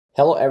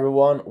Hello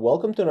everyone,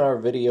 welcome to another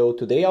video.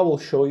 Today I will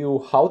show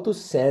you how to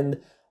send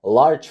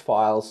large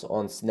files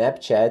on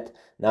Snapchat.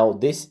 Now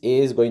this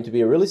is going to be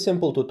a really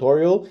simple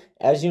tutorial.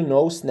 As you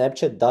know,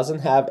 Snapchat doesn't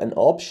have an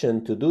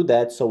option to do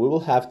that, so we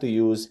will have to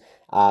use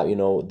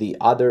the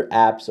other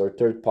apps or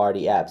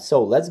third-party apps.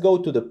 So let's go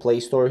to the Play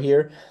Store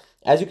here.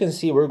 As you can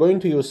see, we're going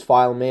to use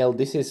FileMail.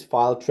 This is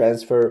file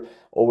transfer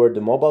over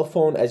the mobile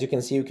phone. As you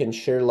can see, you can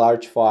share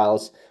large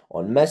files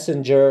on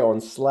Messenger,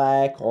 on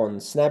Slack, on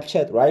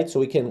Snapchat, right? So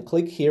we can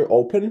click here,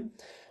 open,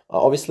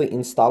 obviously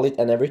install it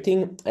and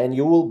everything, and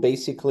you will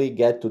basically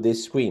get to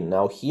this screen.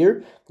 Now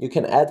here, you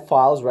can add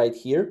files right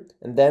here.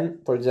 And then,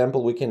 for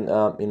example, we can,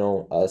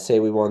 say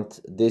we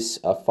want this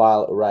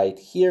file right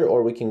here,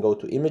 or we can go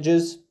to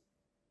images,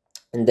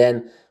 and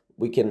then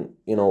we can,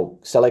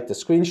 select a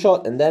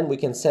screenshot, and then we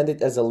can send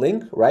it as a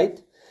link,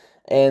 right?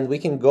 And we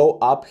can go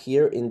up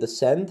here in the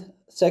send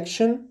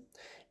section,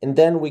 and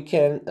then we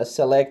can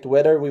select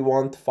whether we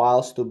want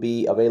files to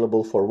be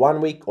available for 1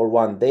 week or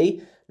 1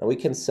 day. Now we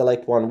can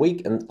select 1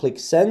 week and click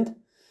send.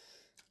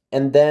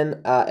 And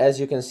then as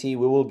you can see,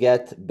 we will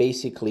get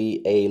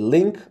basically a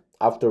link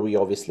after we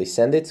obviously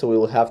send it. So we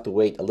will have to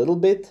wait a little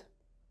bit.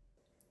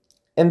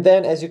 And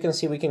then as you can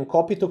see, we can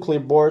copy to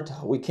clipboard.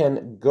 We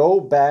can go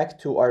back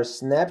to our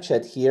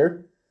Snapchat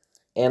here.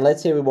 And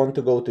let's say we want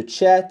to go to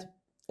chat,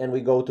 and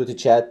we go to the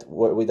chat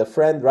with a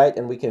friend, right?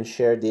 And we can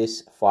share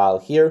this file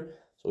here.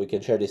 So we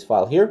can share this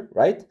file here,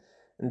 right?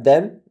 And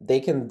then they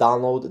can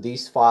download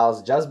these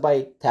files just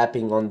by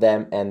tapping on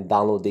them and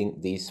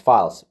downloading these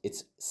files.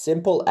 It's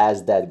simple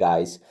as that,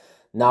 guys.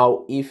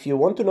 Now, if you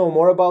want to know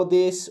more about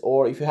this,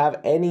 or if you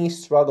have any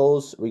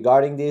struggles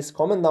regarding this,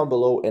 comment down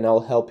below and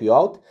I'll help you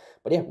out.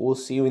 But yeah, we'll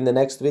see you in the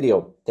next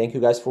video. Thank you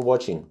guys for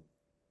watching.